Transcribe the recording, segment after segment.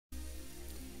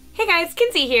Hi guys,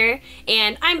 Kinsey here,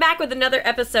 and I'm back with another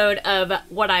episode of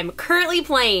what I'm currently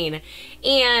playing.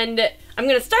 And I'm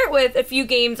going to start with a few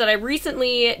games that I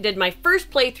recently did my first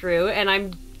playthrough, and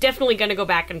I'm definitely going to go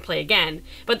back and play again.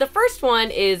 But the first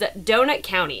one is Donut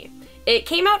County. It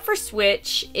came out for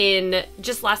Switch in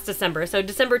just last December, so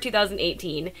December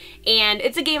 2018, and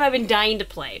it's a game I've been dying to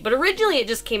play. But originally it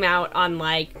just came out on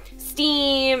like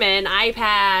Steam and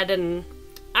iPad, and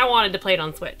I wanted to play it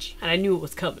on Switch, and I knew it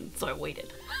was coming, so I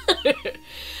waited.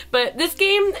 But this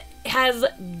game has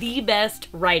the best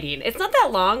writing. It's not that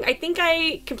long. I think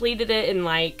I completed it in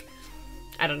like,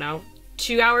 I don't know,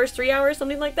 2 hours, 3 hours,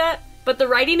 something like that. But the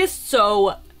writing is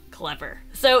so clever.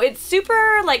 So it's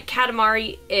super like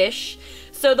Katamari-ish.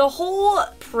 So the whole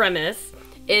premise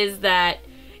is that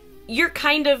you're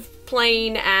kind of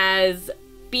playing as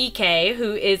BK,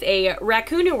 who is a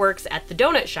raccoon who works at the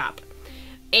donut shop.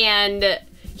 And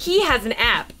he has an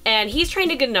app, and he's trying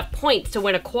to get enough points to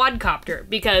win a quadcopter,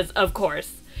 because of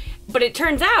course. But it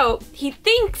turns out he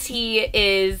thinks he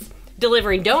is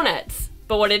delivering donuts,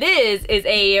 but what it is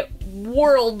a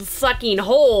world-sucking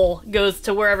hole goes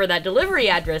to wherever that delivery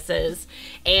address is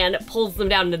and pulls them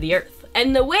down to the earth.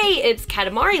 And the way it's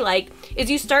Katamari-like is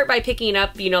you start by picking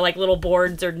up, you know, like little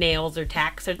boards or nails or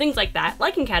tacks or things like that,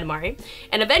 like in Katamari,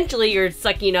 and eventually you're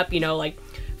sucking up, you know, like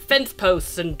fence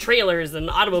posts and trailers and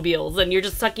automobiles, and you're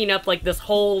just sucking up like this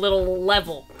whole little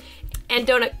level. And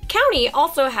Donut County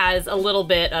also has a little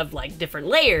bit of like different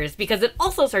layers, because it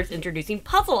also starts introducing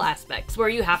puzzle aspects where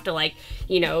you have to like,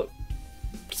 you know,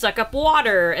 suck up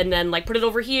water and then like put it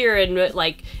over here, and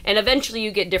like, and eventually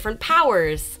you get different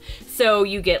powers. So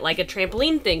you get like a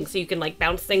trampoline thing, so you can like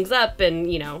bounce things up and,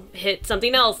 you know, hit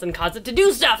something else and cause it to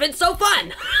do stuff. It's so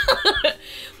fun.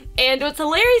 And what's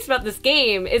hilarious about this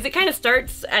game is it kind of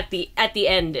starts at the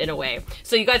end in a way.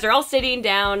 So you guys are all sitting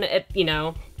down at, you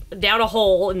know, down a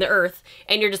hole in the earth,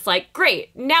 and you're just like,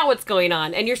 great, now what's going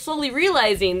on? And you're slowly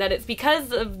realizing that it's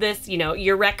because of this, you know,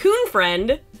 your raccoon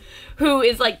friend who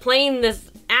is like playing this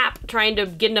app trying to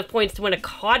get enough points to win a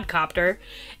quadcopter,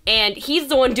 and he's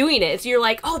the one doing it. So you're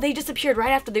like, oh, they disappeared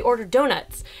right after they ordered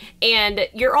donuts. And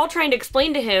you're all trying to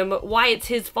explain to him why it's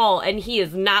his fault, and he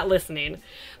is not listening.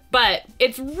 But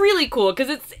it's really cool because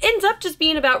it ends up just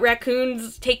being about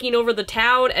raccoons taking over the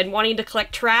town and wanting to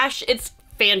collect trash. It's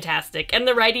fantastic, and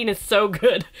the writing is so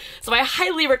good. So I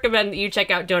highly recommend that you check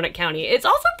out Donut County. It's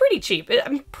also pretty cheap.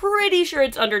 I'm pretty sure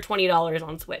it's under $20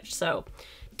 on Switch, so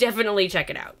definitely check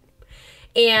it out.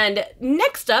 And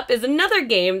next up is another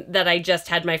game that I just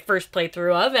had my first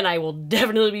playthrough of, and I will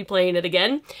definitely be playing it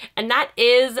again, and that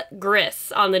is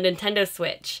Gris on the Nintendo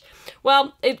Switch.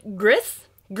 Well, Gris?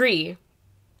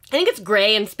 I think it's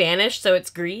gray in Spanish, so it's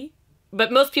gris. But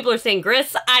most people are saying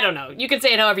Gris. I don't know. You can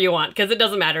say it however you want, because it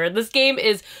doesn't matter. This game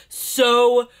is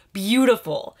so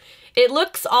beautiful. It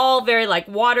looks all very like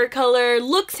watercolor,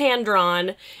 looks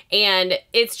hand-drawn, and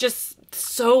it's just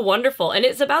so wonderful. And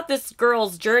it's about this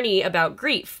girl's journey about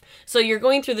grief. So you're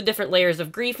going through the different layers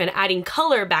of grief and adding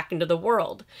color back into the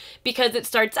world. Because it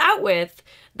starts out with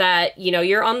that, you know,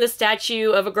 you're on the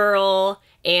statue of a girl,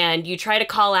 and you try to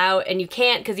call out and you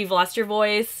can't because you've lost your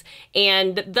voice,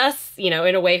 and thus, you know,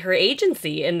 in a way, her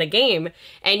agency in the game,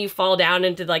 and you fall down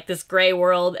into like this gray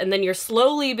world, and then you're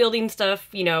slowly building stuff,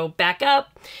 you know, back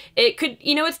up. It could,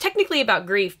 you know, it's technically about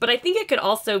grief, but I think it could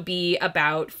also be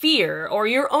about fear or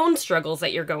your own struggles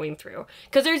that you're going through.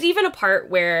 Because there's even a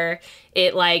part where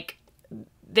it like,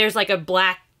 there's like a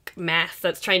black mass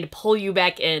that's trying to pull you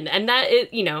back in, and that is,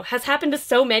 you know, has happened to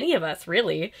so many of us,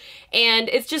 really. And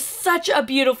it's just such a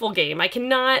beautiful game. I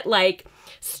cannot like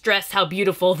stress how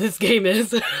beautiful this game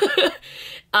is. The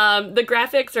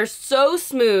graphics are so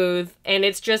smooth, and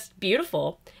it's just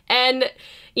beautiful. And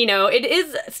you know, it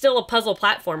is still a puzzle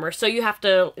platformer, so you have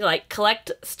to like collect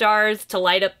stars to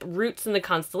light up routes in the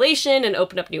constellation and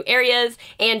open up new areas,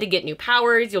 and to get new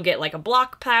powers, you'll get like a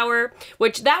block power,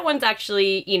 which that one's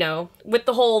actually, you know, with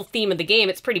the whole theme of the game,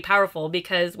 it's pretty powerful,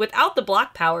 because without the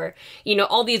block power, you know,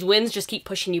 all these winds just keep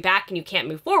pushing you back and you can't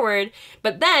move forward.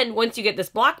 But then once you get this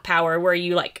block power where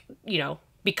you like, you know,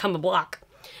 become a block,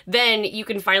 then you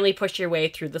can finally push your way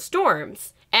through the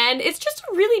storms. And it's just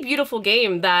a really beautiful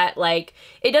game that, like,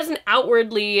 it doesn't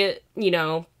outwardly, you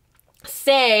know,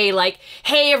 say, like,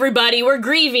 hey, everybody, we're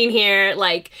grieving here.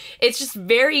 Like, it's just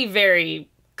very, very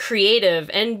creative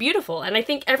and beautiful. And I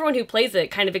think everyone who plays it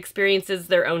kind of experiences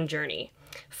their own journey.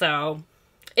 So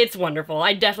it's wonderful.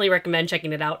 I definitely recommend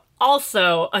checking it out.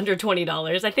 Also, under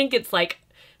 $20. I think it's, like,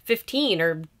 15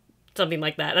 or something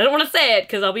like that. I don't want to say it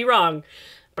because I'll be wrong,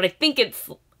 but I think it's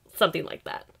something like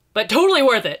that. But totally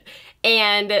worth it.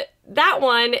 And that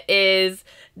one is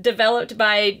developed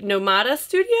by Nomada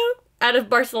Studio, out of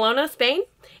Barcelona, Spain,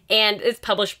 and it's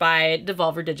published by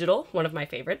Devolver Digital, one of my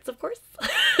favorites, of course.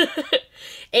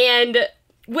 And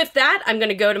with that, I'm going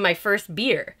to go to my first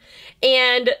beer.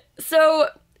 And so,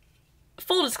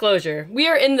 full disclosure, we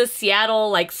are in the Seattle,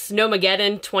 like,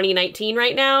 Snowmageddon 2019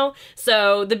 right now.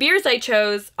 So the beers I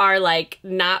chose are, like,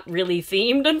 not really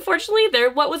themed, unfortunately.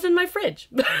 They're what was in my fridge.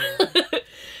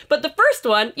 But the first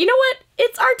one, you know what?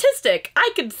 It's artistic.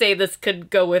 I could say this could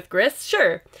go with grist,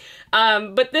 sure.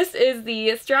 But this is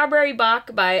the Strawberry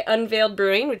Bock by Unveiled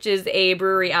Brewing, which is a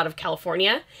brewery out of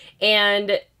California.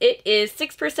 And it is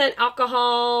 6%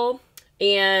 alcohol,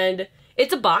 and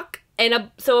it's a Bock.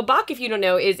 And so a Bock, if you don't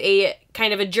know, is a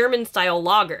kind of a German-style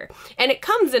lager. And it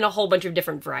comes in a whole bunch of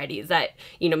different varieties that,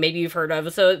 you know, maybe you've heard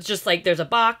of. So it's just like there's a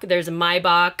Bock, there's a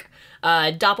Maibock.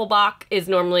 Doppelbock is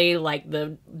normally like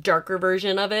the darker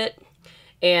version of it.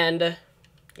 And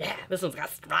yeah, this one's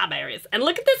got strawberries. And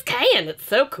look at this can. It's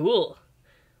so cool.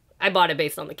 I bought it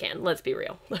based on the can. Let's be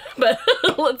real. But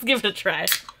let's give it a try.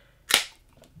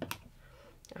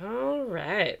 All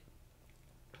right.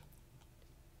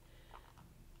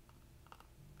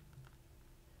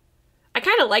 I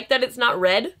kind of like that it's not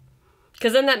red,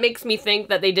 because then that makes me think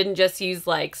that they didn't just use,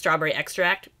 like, strawberry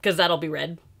extract, because that'll be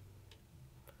red.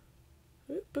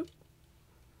 Boop, boop.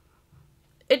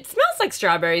 It smells like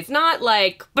strawberries, not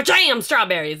like, bajam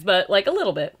strawberries, but, like, a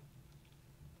little bit.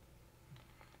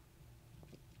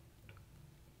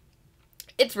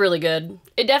 It's really good.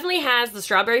 It definitely has the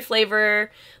strawberry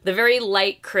flavor, the very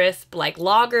light, crisp, like,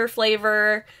 lager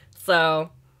flavor,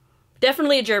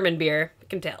 definitely a German beer, I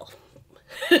can tell.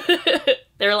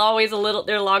 They're always a little,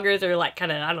 their lagers are like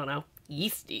kind of, I don't know,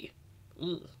 yeasty.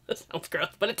 Ooh, that sounds gross,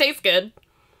 but it tastes good.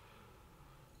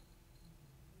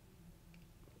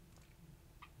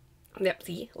 Yep,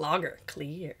 see? Lager.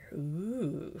 Clear.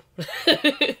 Ooh.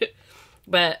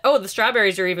 But, oh, the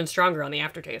strawberries are even stronger on the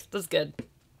aftertaste. That's good.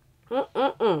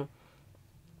 All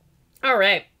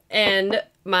right. And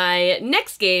my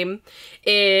next game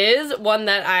is one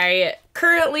that I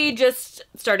currently just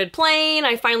started playing.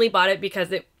 I finally bought it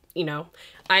because it, you know,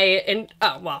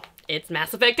 it's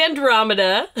Mass Effect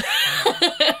Andromeda.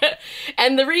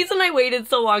 And the reason I waited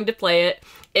so long to play it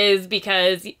is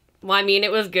because, well, I mean,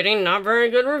 it was getting not very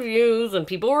good reviews and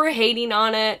people were hating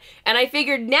on it. And I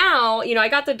figured now, you know, I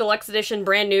got the deluxe edition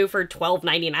brand new for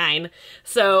 $12.99.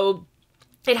 So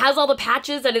it has all the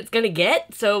patches that it's gonna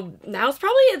get, so now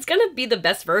it's gonna be the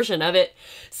best version of it.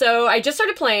 So I just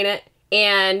started playing it,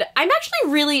 and I'm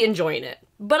actually really enjoying it.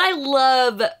 But I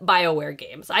love BioWare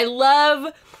games. I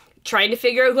love trying to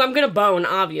figure out who I'm gonna bone,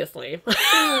 obviously.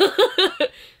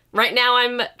 Right now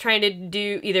I'm trying to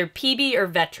do either PB or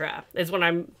Vetra, is when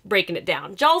I'm breaking it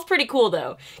down. Jaw's pretty cool,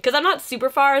 though, because I'm not super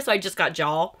far, so I just got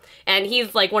Jaw. And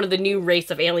he's like one of the new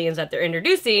race of aliens that they're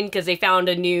introducing, because they found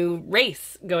a new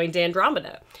race going to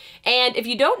Andromeda. And if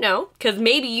you don't know, because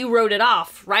maybe you wrote it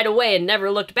off right away and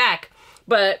never looked back,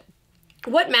 but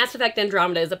what Mass Effect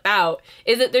Andromeda is about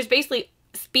is that there's basically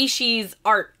species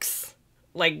arcs,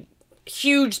 like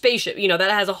huge spaceship, you know, that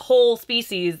has a whole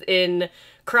species in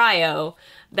Cryo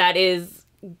that is,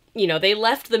 you know, they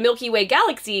left the Milky Way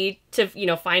galaxy to, you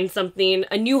know, find something,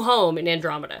 a new home in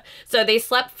Andromeda. So they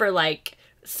slept for like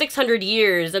 600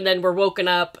 years and then were woken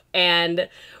up, and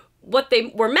what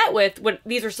they were met with, what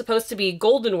these are supposed to be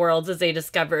golden worlds, as they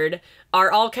discovered,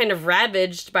 are all kind of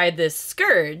ravaged by this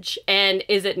scourge. And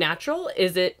is it natural?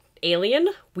 Is it alien?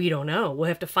 We don't know. We'll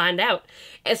have to find out.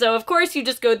 And so, of course, you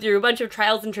just go through a bunch of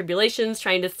trials and tribulations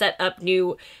trying to set up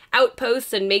new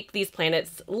outposts and make these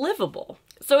planets livable.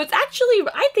 So it's actually,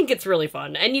 I think it's really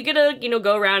fun. And you get to, you know,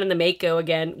 go around in the Mako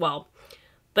again. Well,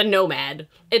 the Nomad.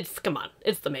 Come on,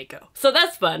 it's the Mako. So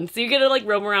that's fun. So you get to, like,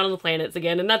 roam around on the planets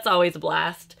again, and that's always a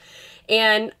blast.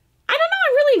 And I don't know,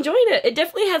 I'm really enjoying it. It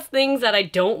definitely has things that I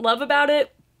don't love about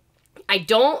it. I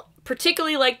don't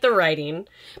particularly like the writing,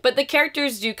 but the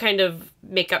characters do kind of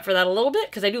make up for that a little bit,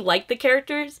 because I do like the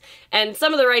characters, and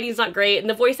some of the writing's not great, and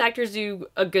the voice actors do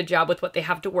a good job with what they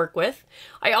have to work with.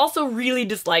 I also really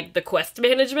dislike the quest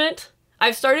management.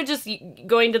 I've started just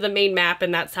going to the main map,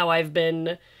 and that's how I've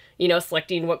been, you know,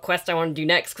 selecting what quest I want to do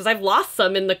next, because I've lost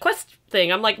some in the quest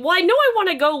thing. I'm like, well, I know I want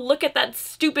to go look at that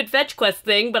stupid fetch quest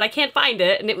thing, but I can't find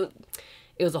it, and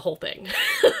it was a whole thing.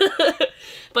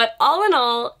 But all in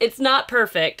all, it's not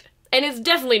perfect. And it's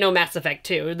definitely no Mass Effect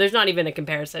 2. There's not even a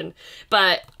comparison.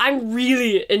 But I'm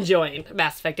really enjoying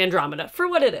Mass Effect Andromeda for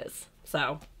what it is.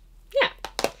 So,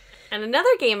 yeah. And another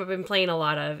game I've been playing a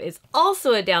lot of is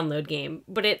also a download game,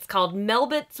 but it's called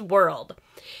Melbit's World.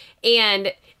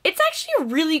 And it's actually a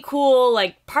really cool,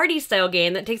 like, party-style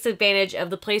game that takes advantage of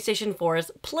the PlayStation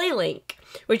 4's PlayLink.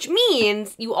 which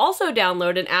means you also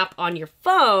download an app on your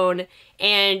phone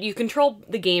and you control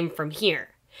the game from here.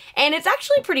 And it's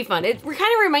actually pretty fun. It kind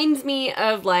of reminds me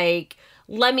of like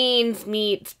Lemmings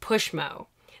meets Pushmo.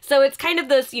 So it's kind of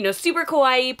this, you know, super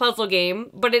kawaii puzzle game,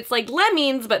 but it's like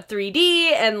Lemmings but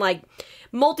 3D and like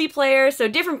multiplayer, so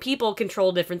different people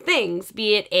control different things,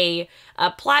 be it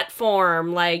a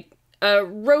platform, like a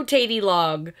rotating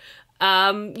log,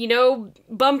 you know,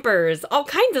 bumpers, all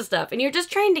kinds of stuff. And you're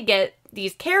just trying to get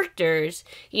these characters,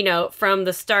 you know, from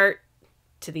the start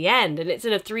to the end, and it's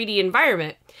in a 3D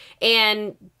environment.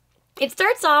 And it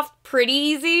starts off pretty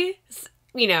easy,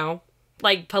 you know,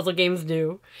 like puzzle games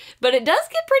do, but it does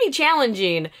get pretty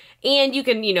challenging, and you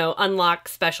can, you know, unlock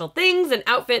special things and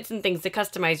outfits and things to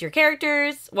customize your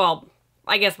characters. Well,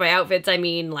 I guess by outfits I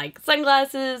mean like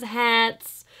sunglasses,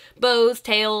 hats, bows,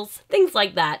 tails, things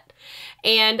like that.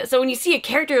 And so when you see a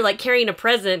character like carrying a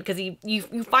present because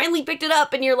you finally picked it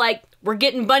up and you're like, we're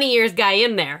getting bunny ears guy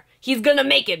in there. He's gonna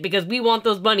make it because we want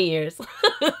those bunny ears.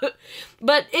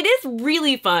 But it is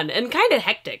really fun and kind of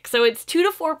hectic. So it's 2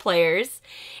 to 4 players,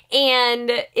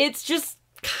 and it's just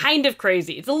kind of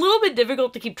crazy. It's a little bit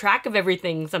difficult to keep track of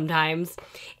everything sometimes.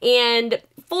 And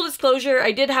full disclosure,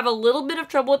 I did have a little bit of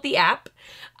trouble with the app.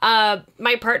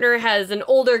 My partner has an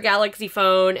older Galaxy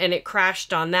phone and it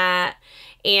crashed on that.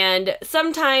 And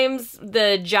sometimes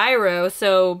the gyro,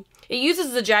 so it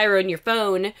uses the gyro in your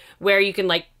phone where you can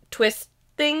like twist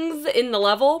things in the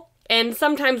level. And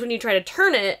sometimes when you try to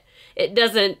turn it, it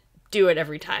doesn't do it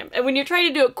every time. And when you're trying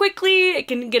to do it quickly, it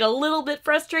can get a little bit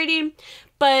frustrating.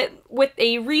 But with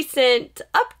a recent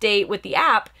update with the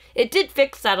app, it did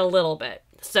fix that a little bit.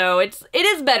 So it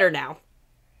is better now.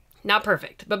 Not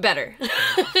perfect, but better.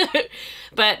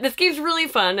 But this game's really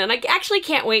fun, and I actually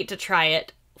can't wait to try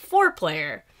it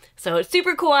 4-player. So it's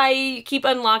super kawaii, you keep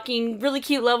unlocking really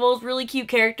cute levels, really cute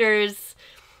characters.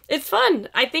 It's fun.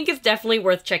 I think it's definitely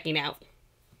worth checking out.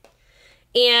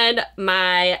 And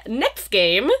my next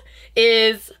game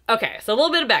is, okay, so a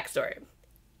little bit of backstory.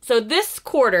 So this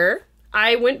quarter,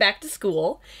 I went back to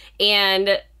school,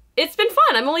 and it's been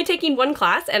fun. I'm only taking 1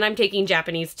 class, and I'm taking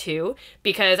Japanese too,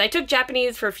 because I took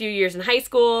Japanese for a few years in high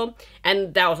school,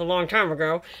 and that was a long time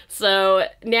ago. So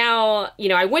now, you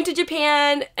know, I went to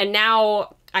Japan, and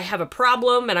now I have a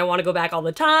problem, and I want to go back all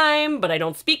the time, but I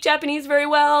don't speak Japanese very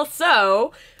well,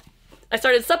 so I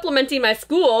started supplementing my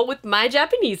school with my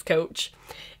Japanese coach.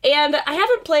 And I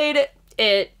haven't played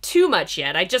it too much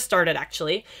yet. I just started,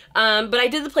 actually. But I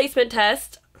did the placement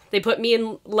test. They put me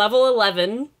in level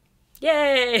 11.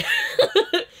 Yay!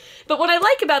 But what I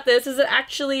like about this is it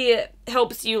actually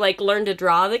helps you, like, learn to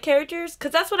draw the characters.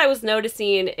 Because that's what I was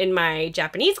noticing in my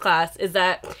Japanese class, is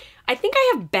that I think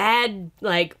I have bad,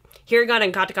 like, hiragana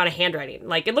and katakana handwriting.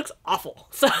 Like, it looks awful.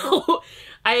 So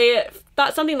I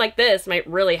thought something like this might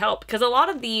really help. Because a lot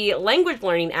of the language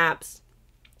learning apps,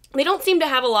 they don't seem to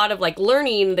have a lot of, like,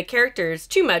 learning the characters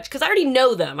too much, because I already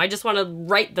know them. I just want to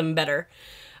write them better.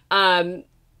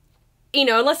 You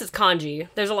know, unless it's kanji.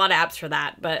 There's a lot of apps for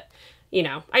that, but, you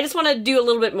know, I just want to do a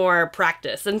little bit more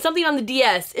practice, and something on the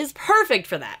DS is perfect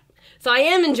for that. So I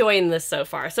am enjoying this so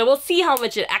far, so we'll see how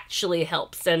much it actually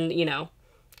helps and, you know,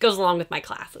 goes along with my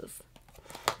classes.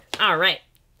 All right,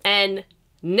 and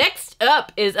next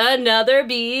up is another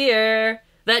beer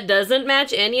that doesn't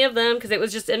match any of them because it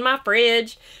was just in my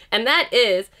fridge, and that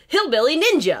is Hillbilly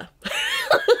Ninja.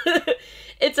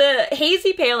 It's a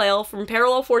hazy pale ale from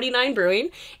Parallel 49 Brewing,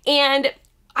 and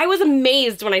I was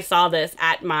amazed when I saw this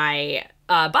at my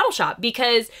bottle shop,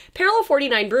 because Parallel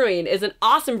 49 Brewing is an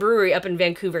awesome brewery up in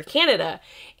Vancouver, Canada,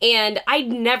 and I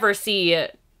never see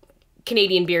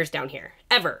Canadian beers down here,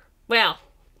 ever. Well,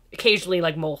 occasionally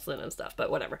like Molson and stuff,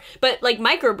 but whatever. But like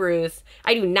microbrews,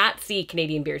 I do not see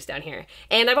Canadian beers down here.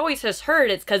 And I've always just heard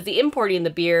it's because the importing the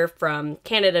beer from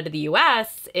Canada to the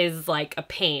US is like a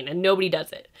pain and nobody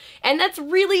does it. And that's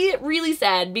really, really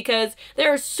sad, because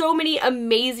there are so many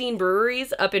amazing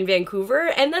breweries up in Vancouver,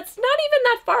 and that's not even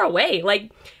that far away.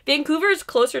 Like, Vancouver is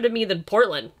closer to me than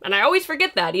Portland. And I always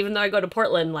forget that, even though I go to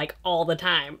Portland like all the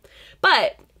time.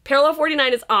 But Parallel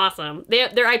 49 is awesome. Their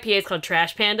IPA is called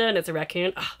Trash Panda, and it's a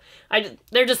raccoon.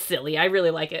 They're just silly. I really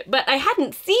like it. But I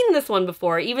hadn't seen this one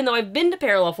before, even though I've been to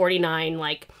Parallel 49,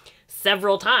 like,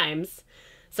 several times.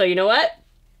 So you know what?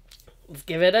 Let's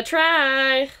give it a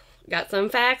try. Got some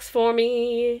facts for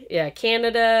me. Yeah,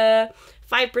 Canada,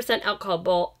 5%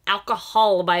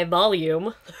 alcohol by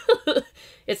volume.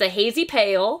 It's a hazy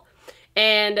pale.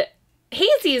 And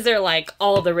hazies are, like,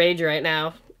 all the rage right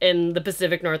now in the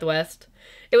Pacific Northwest.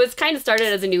 It was kind of started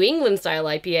as a New England style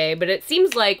IPA, but it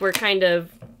seems like we're kind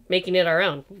of making it our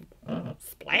own.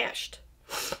 Splashed.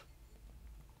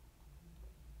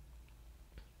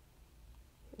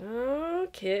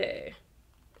 Okay.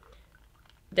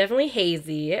 Definitely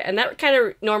hazy, and that kind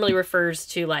of normally refers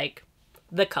to, like,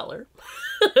 the color.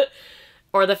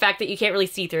 Or the fact that you can't really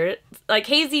see through it. Like,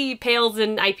 hazy pales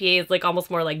in IPA is, like,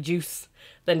 almost more like juice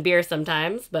than beer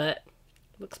sometimes, but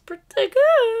looks pretty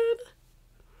good.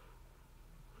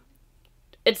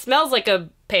 It smells like a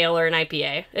pale or an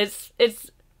IPA. It's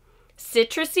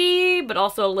citrusy, but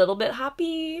also a little bit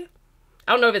hoppy.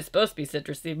 I don't know if it's supposed to be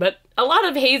citrusy, but a lot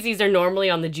of hazies are normally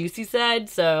on the juicy side,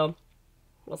 so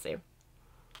we'll see.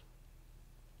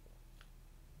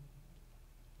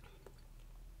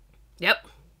 Yep,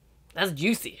 that's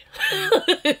juicy.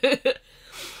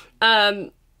 I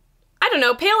don't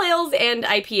know, pale ales and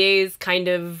IPAs kind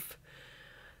of,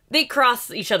 they cross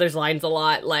each other's lines a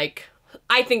lot. Like,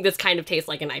 I think this kind of tastes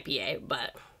like an IPA,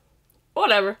 but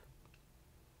whatever.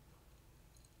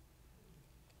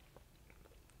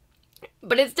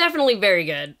 But it's definitely very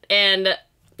good. And,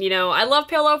 you know, I love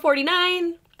Pale Ale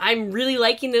 49. I'm really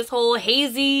liking this whole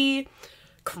hazy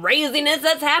craziness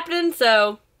that's happening.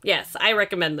 So, yes, I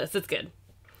recommend this. It's good.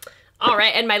 All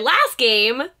right, and my last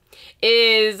game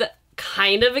is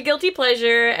kind of a guilty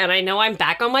pleasure. And I know I'm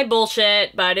back on my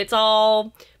bullshit, but it's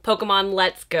all Pokemon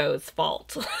Let's Go's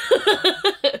fault.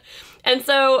 And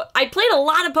so I played a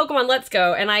lot of Pokemon Let's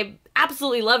Go, and I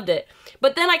absolutely loved it.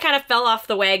 But then I kind of fell off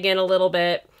the wagon a little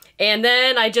bit. And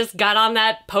then I just got on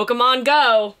that Pokemon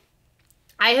Go.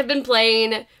 I have been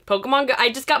playing Pokemon Go.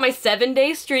 I just got my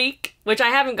 7-day streak, which I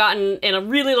haven't gotten in a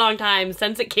really long time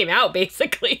since it came out,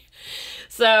 basically.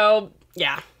 So,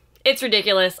 yeah, it's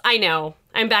ridiculous. I know.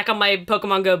 I'm back on my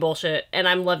Pokemon Go bullshit, and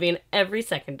I'm loving every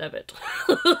second of it.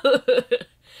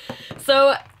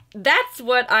 So, that's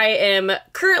what I am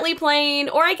currently playing,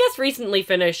 or I guess recently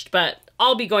finished, but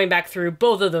I'll be going back through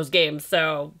both of those games,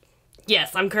 so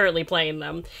yes, I'm currently playing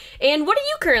them. And what are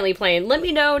you currently playing? Let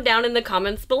me know down in the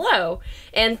comments below.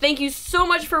 And thank you so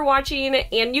much for watching,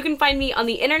 and you can find me on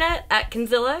the internet at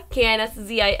KinsZilla,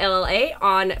 KinsZilla,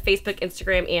 on Facebook,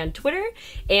 Instagram, and Twitter.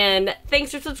 And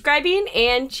thanks for subscribing,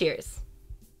 and cheers.